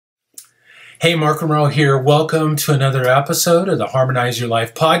Hey, Mark Romero here. Welcome to another episode of the Harmonize Your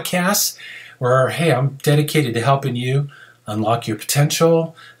Life podcast, where, hey, I'm dedicated to helping you unlock your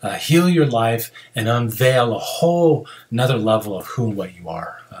potential, heal your life, and unveil a whole another level of who and what you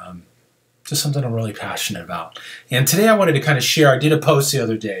are. Just something I'm really passionate about. And today I wanted to kind of share, I did a post the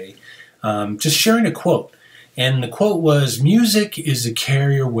other day, just sharing a quote. And the quote was, music is the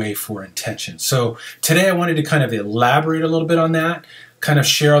carrier wave for intention. So today I wanted to kind of elaborate a little bit on that, kind of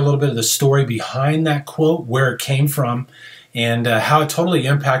share a little bit of the story behind that quote, where it came from, and how it totally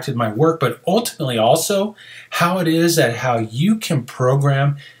impacted my work, but ultimately also how it is that how you can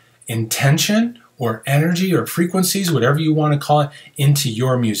program intention or energy or frequencies, whatever you want to call it, into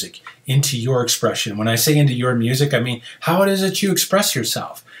your music, into your expression. When I say into your music, I mean how it is that you express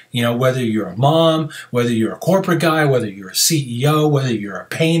yourself. You know, whether you're a mom, whether you're a corporate guy, whether you're a CEO, whether you're a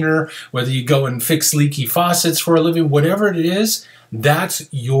painter, whether you go and fix leaky faucets for a living, whatever it is, that's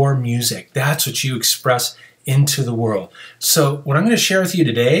your music. That's what you express into the world. So what I'm going to share with you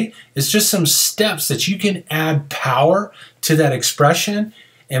today is just some steps that you can add power to that expression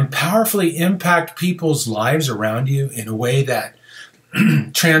and powerfully impact people's lives around you in a way that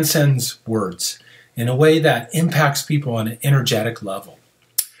transcends words, in a way that impacts people on an energetic level.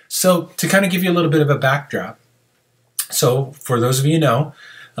 So to kind of give you a little bit of a backdrop, so for those of you who know,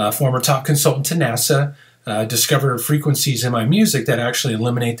 former top consultant to NASA, discovered frequencies in my music that actually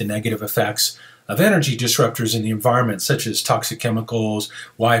eliminate the negative effects of energy disruptors in the environment, such as toxic chemicals,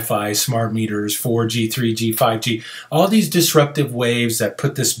 Wi-Fi, smart meters, 4G, 3G, 5G, all these disruptive waves that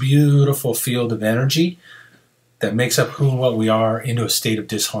put this beautiful field of energy that makes up who and what we are into a state of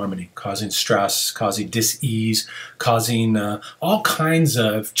disharmony, causing stress, causing dis-ease, causing all kinds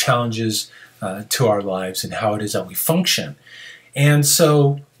of challenges to our lives and how it is that we function. And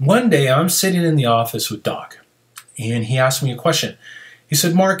so one day I'm sitting in the office with Doc, and he asked me a question. He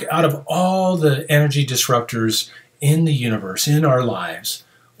said, Mark, out of all the energy disruptors in the universe, in our lives,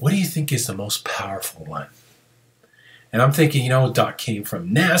 what do you think is the most powerful one? And I'm thinking, you know, Doc came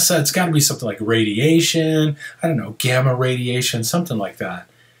from NASA. It's got to be something like radiation, I don't know, gamma radiation, something like that.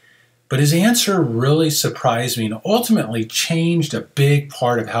 But his answer really surprised me and ultimately changed a big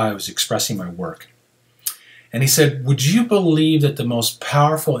part of how I was expressing my work. And he said, would you believe that the most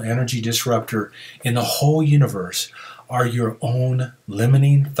powerful energy disruptor in the whole universe are your own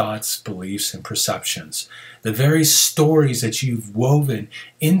limiting thoughts, beliefs, and perceptions? The very stories that you've woven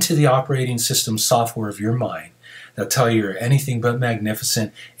into the operating system software of your mind that tell you you're anything but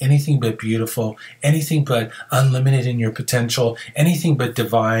magnificent, anything but beautiful, anything but unlimited in your potential, anything but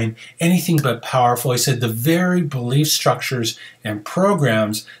divine, anything but powerful. He said the very belief structures and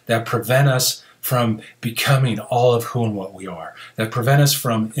programs that prevent us from becoming all of who and what we are, that prevent us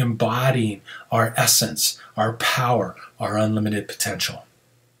from embodying our essence, our power, our unlimited potential.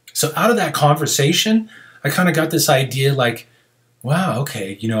 So out of that conversation, I kind of got this idea like, wow,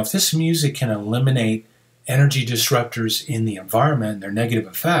 okay, you know, if this music can eliminate energy disruptors in the environment and their negative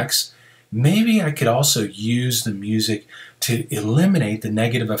effects, maybe I could also use the music to eliminate the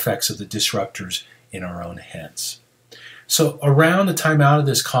negative effects of the disruptors in our own heads. So around the time out of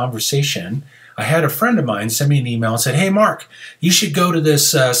this conversation, I had a friend of mine send me an email and said, hey, Mark, you should go to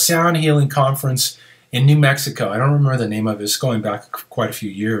this sound healing conference in New Mexico. I don't remember the name of it. It's going back quite a few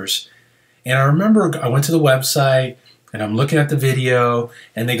years. And I remember I went to the website, and I'm looking at the video,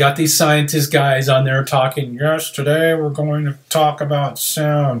 and they got these scientist guys on there talking, yes, today we're going to talk about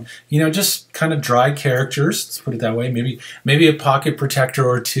sound. You know, just kind of dry characters, let's put it that way, maybe a pocket protector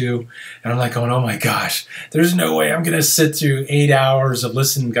or two. And I'm like going, oh my gosh, there's no way I'm going to sit through 8 hours of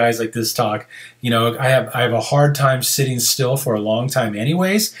listening to guys like this talk. You know, I have a hard time sitting still for a long time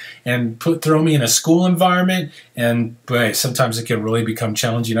anyways, and throw me in a school environment, and boy, sometimes it can really become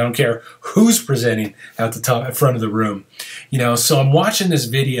challenging. I don't care who's presenting at the front of the room. You know, so I'm watching this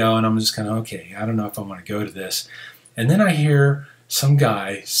video and I'm just kind of, okay, I don't know if I want to go to this. And then I hear some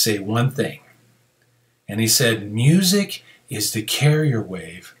guy say one thing. And he said, music is the carrier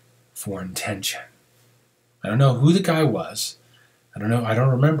wave for intention. I don't know who the guy was. I don't know. I don't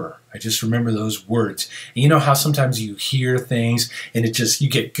remember. I just remember those words. And you know how sometimes you hear things and it just, you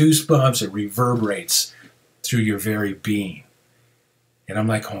get goosebumps. It reverberates through your very being. And I'm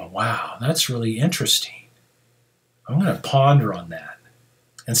like, oh, wow, that's really interesting. I'm going to ponder on that.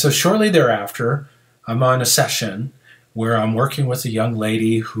 And so shortly thereafter, I'm on a session where I'm working with a young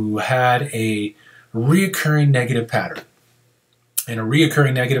lady who had a reoccurring negative pattern. And a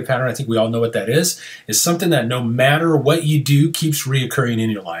reoccurring negative pattern, I think we all know what that is something that no matter what you do keeps reoccurring in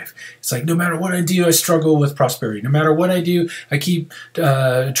your life. It's like no matter what I do, I struggle with prosperity. No matter what I do, I keep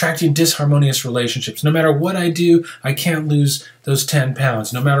attracting disharmonious relationships. No matter what I do, I can't lose those 10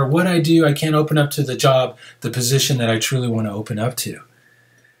 pounds. No matter what I do, I can't open up to the job, the position that I truly want to open up to.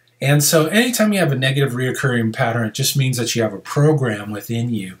 And so anytime you have a negative reoccurring pattern, it just means that you have a program within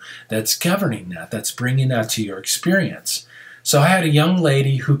you that's governing that, that's bringing that to your experience. So I had a young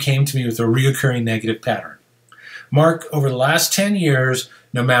lady who came to me with a reoccurring negative pattern. Mark, over the last 10 years,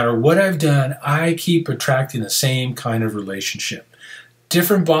 no matter what I've done, I keep attracting the same kind of relationship.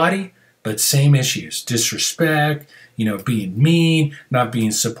 Different body, but same issues. Disrespect, being mean, not being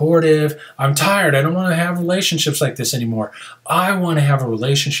supportive. I'm tired. I don't want to have relationships like this anymore. I want to have a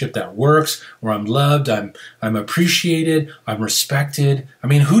relationship that works, where I'm loved, I'm appreciated, I'm respected. I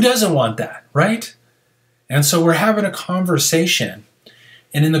mean, who doesn't want that, right? And so we're having a conversation,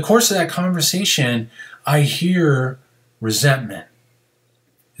 and in the course of that conversation, I hear resentment.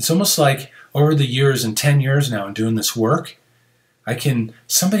 It's almost like over the years, and 10 years now in doing this work,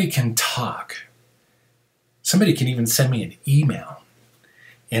 somebody can talk. Somebody can even send me an email,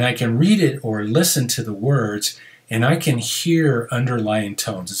 and I can read it or listen to the words, and I can hear underlying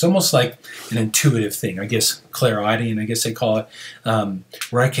tones. It's almost like an intuitive thing, I guess, clairaudient, I guess they call it,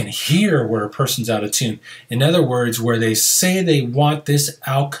 where I can hear where a person's out of tune. In other words, where they say they want this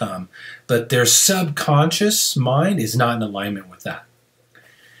outcome, but their subconscious mind is not in alignment with that.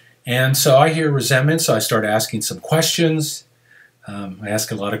 And so I hear resentment, so I start asking some questions. I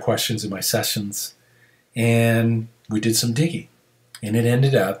ask a lot of questions in my sessions, and we did some digging, and it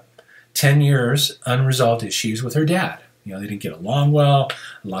ended up 10 years unresolved issues with her dad. They didn't get along well,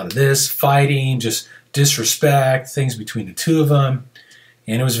 a lot of this, fighting, just disrespect, things between the two of them.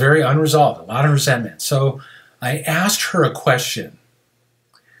 And it was very unresolved, a lot of resentment. So I asked her a question.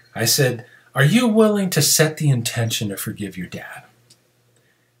 I said, "Are you willing to set the intention to forgive your dad?"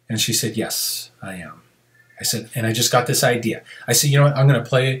 And she said, "Yes, I am." I said, and I just got this idea. I said, "You know what, I'm going to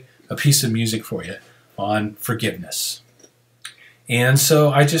play a piece of music for you on forgiveness." And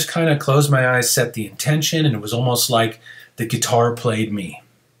so I just kind of closed my eyes, set the intention, and it was almost like the guitar played me.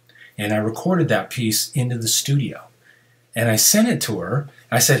 And I recorded that piece into the studio. And I sent it to her.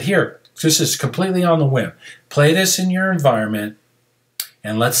 I said, "Here, this is completely on the whim. Play this in your environment,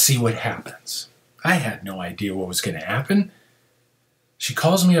 and let's see what happens." I had no idea what was going to happen. She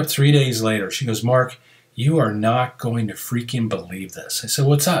calls me up 3 days later. She goes, "Mark, you are not going to freaking believe this." I said,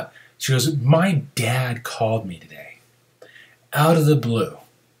 "What's up?" She goes, "My dad called me today, out of the blue.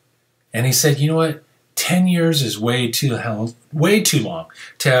 And he said, you know what? 10 years is way too long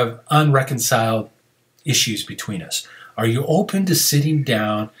to have unreconciled issues between us. Are you open to sitting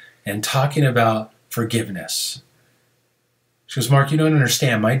down and talking about forgiveness?" She goes, "Mark, you don't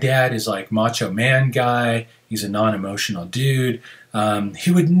understand. My dad is like macho man guy. He's a non-emotional dude.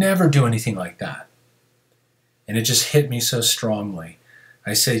 He would never do anything like that." And it just hit me so strongly.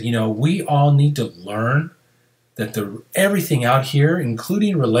 I said, we all need to learn that everything out here,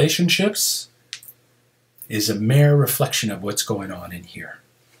 including relationships, is a mere reflection of what's going on in here.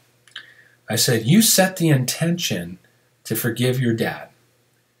 I said, you set the intention to forgive your dad.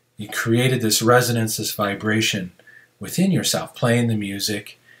 You created this resonance, this vibration within yourself, playing the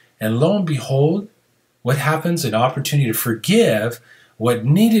music, and lo and behold, what happens? An opportunity to forgive what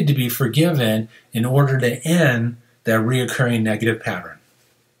needed to be forgiven in order to end that reoccurring negative pattern.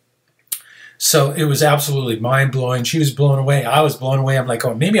 So it was absolutely mind-blowing. She was blown away. I was blown away. I'm like,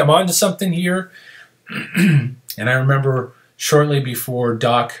 oh, maybe I'm onto something here. And I remember shortly before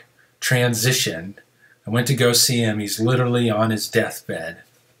Doc transitioned, I went to go see him. He's literally on his deathbed.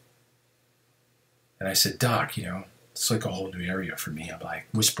 And I said, "Doc, it's like a whole new area for me." I'm like,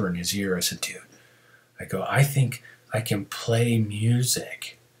 whisper in his ear. I said, "Dude," I go, "I think I can play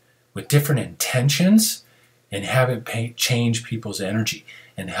music with different intentions and have it change people's energy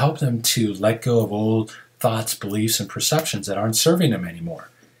and help them to let go of old thoughts, beliefs, and perceptions that aren't serving them anymore."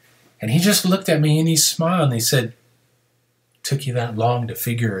 And he just looked at me and he smiled and he said, "Took you that long to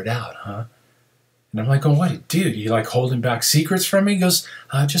figure it out, huh?" And I'm like, "Oh, what, dude? You like holding back secrets from me?" He goes,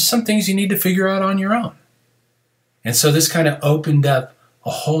 "Just some things you need to figure out on your own." And so this kind of opened up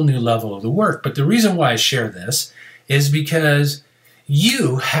a whole new level of the work. But the reason why I share this is because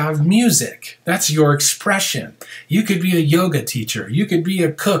you have music. That's your expression. You could be a yoga teacher. You could be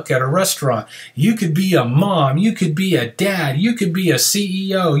a cook at a restaurant. You could be a mom. You could be a dad. You could be a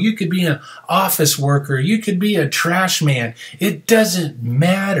CEO. You could be an office worker. You could be a trash man. It doesn't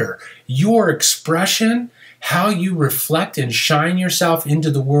matter. Your expression, how you reflect and shine yourself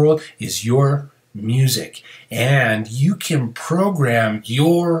into the world, is your music. And you can program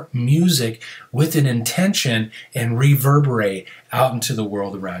your music with an intention and reverberate out into the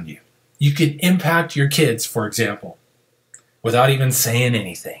world around you. You can impact your kids, for example, without even saying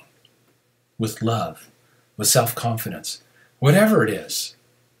anything, with love, with self-confidence, whatever it is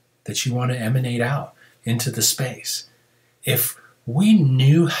that you want to emanate out into the space. If we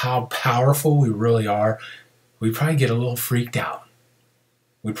knew how powerful we really are, we'd probably get a little freaked out.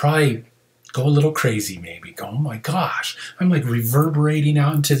 We'd probably go a little crazy maybe, go, oh my gosh, I'm like reverberating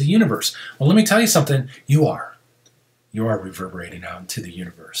out into the universe. Well, let me tell you something, you are. You are reverberating out into the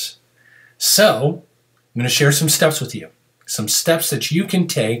universe. So, I'm going to share some steps with you. Some steps that you can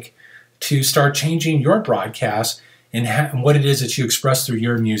take to start changing your broadcast and what it is that you express through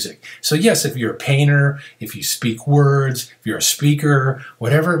your music. So yes, if you're a painter, if you speak words, if you're a speaker,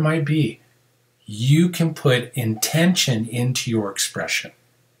 whatever it might be, you can put intention into your expression.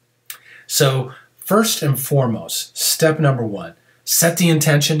 So first and foremost, step number one, set the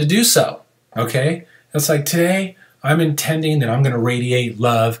intention to do so, okay? It's like today, I'm intending that I'm going to radiate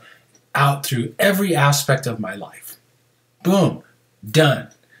love out through every aspect of my life. Boom, done.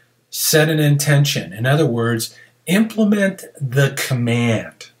 Set an intention. In other words, implement the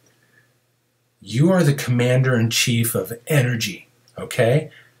command. You are the commander-in-chief of energy, okay?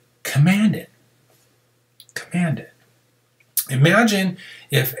 Command it. Command it. Imagine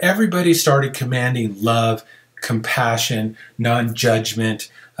if everybody started commanding love, compassion, non-judgment,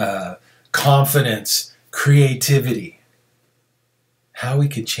 confidence, creativity. How we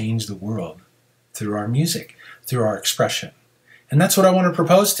could change the world through our music, through our expression. And that's what I want to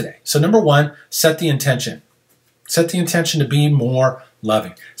propose today. So number one, set the intention. Set the intention to be more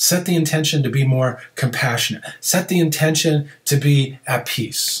loving. Set the intention to be more compassionate. Set the intention to be at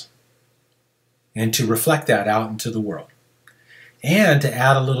peace. And to reflect that out into the world. And to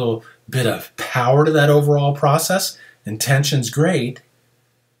add a little bit of power to that overall process. Intention's great.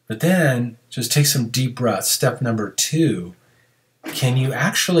 But then just take some deep breaths. Step number two, can you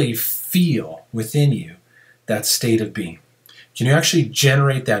actually feel within you that state of being? Can you actually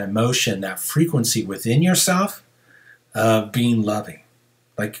generate that emotion, that frequency within yourself of being loving?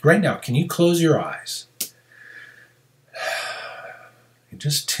 Like right now, can you close your eyes and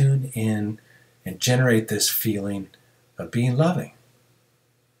just tune in and generate this feeling of being loving?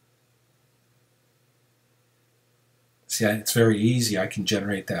 See, it's very easy. I can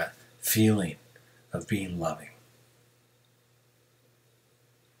generate that feeling of being loving.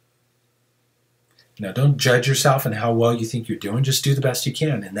 Now, don't judge yourself and how well you think you're doing. Just do the best you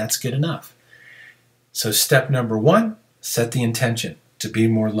can, and that's good enough. So step number one, set the intention to be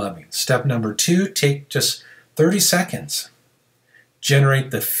more loving. Step number two, take just 30 seconds.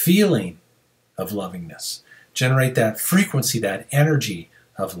 Generate the feeling of lovingness. Generate that frequency, that energy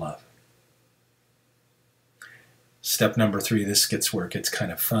of love. Step number three, this gets where it gets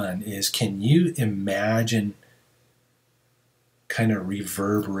kind of fun, is can you imagine kind of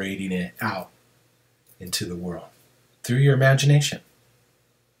reverberating it out into the world through your imagination?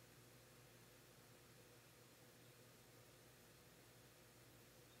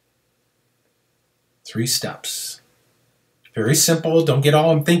 Three steps. Very simple. Don't get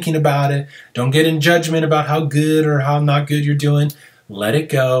all thinking about it. Don't get in judgment about how good or how not good you're doing. Let it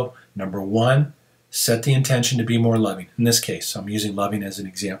go. Number one, set the intention to be more loving. In this case, I'm using loving as an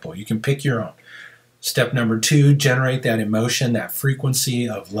example. You can pick your own. Step number two, generate that emotion, that frequency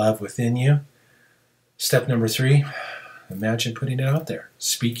of love within you. Step number three, imagine putting it out there,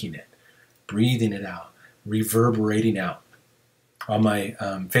 speaking it, breathing it out, reverberating out. On my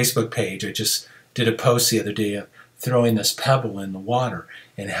Facebook page, I just did a post the other day of throwing this pebble in the water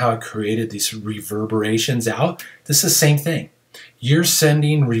and how it created these reverberations out. This is the same thing. You're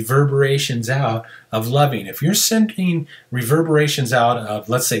sending reverberations out of loving. If you're sending reverberations out of,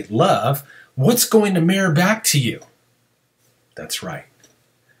 let's say, love, what's going to mirror back to you? That's right.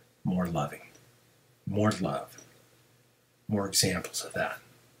 More loving. More love. More examples of that.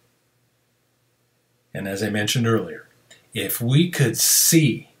 And as I mentioned earlier, if we could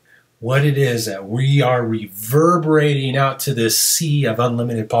see what it is that we are reverberating out to this sea of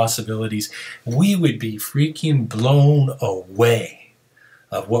unlimited possibilities, we would be freaking blown away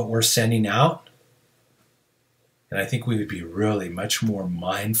of what we're sending out. And I think we would be really much more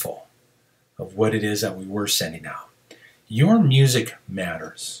mindful of what it is that we were sending out. Your music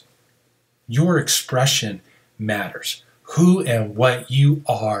matters. Your expression matters. Who and what you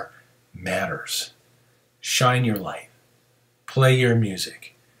are matters. Shine your light. Play your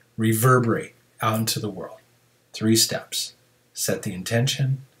music. Reverberate out into the world. 3 steps. Set the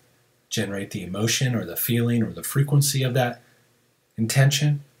intention. Generate the emotion or the feeling or the frequency of that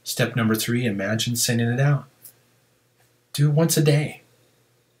intention. Step number 3, imagine sending it out. Do it once a day.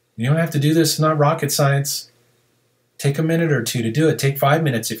 You don't have to do this, it's not rocket science. Take a minute or two to do it. Take 5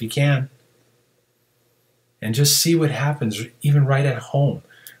 minutes if you can. And just see what happens, even right at home.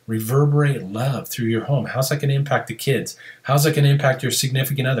 Reverberate love through your home. How's that going to impact the kids? How's that going to impact your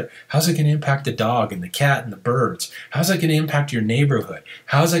significant other? How's it going to impact the dog and the cat and the birds? How's that going to impact your neighborhood?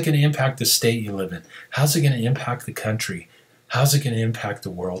 How's that going to impact the state you live in? How's it going to impact the country? How's it going to impact the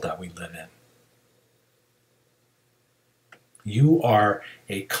world that we live in? You are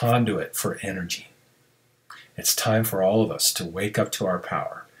a conduit for energy. It's time for all of us to wake up to our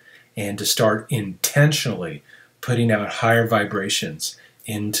power and to start intentionally putting out higher vibrations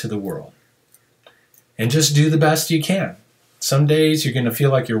into the world. And just do the best you can. Some days you're going to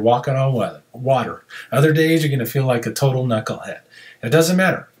feel like you're walking on water. Other days you're going to feel like a total knucklehead. It doesn't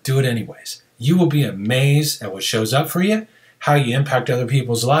matter. Do it anyways. You will be amazed at what shows up for you, how you impact other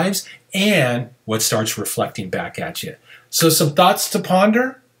people's lives, and what starts reflecting back at you. So some thoughts to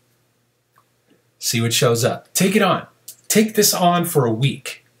ponder. See what shows up. Take it on. Take this on for a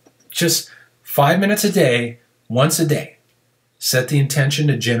week. Just 5 minutes a day, once a day. Set the intention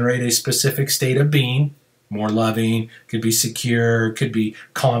to generate a specific state of being. More loving, could be secure, could be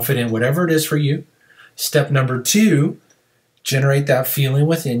confident, whatever it is for you. Step number 2, generate that feeling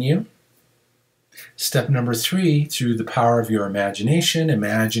within you. Step number 3, through the power of your imagination,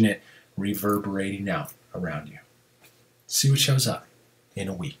 imagine it reverberating out around you. See what shows up in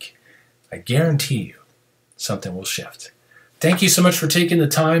a week. I guarantee you something will shift. Thank you so much for taking the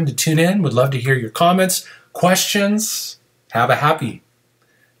time to tune in. Would love to hear your comments, questions. Have a happy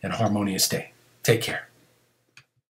and harmonious day. Take care.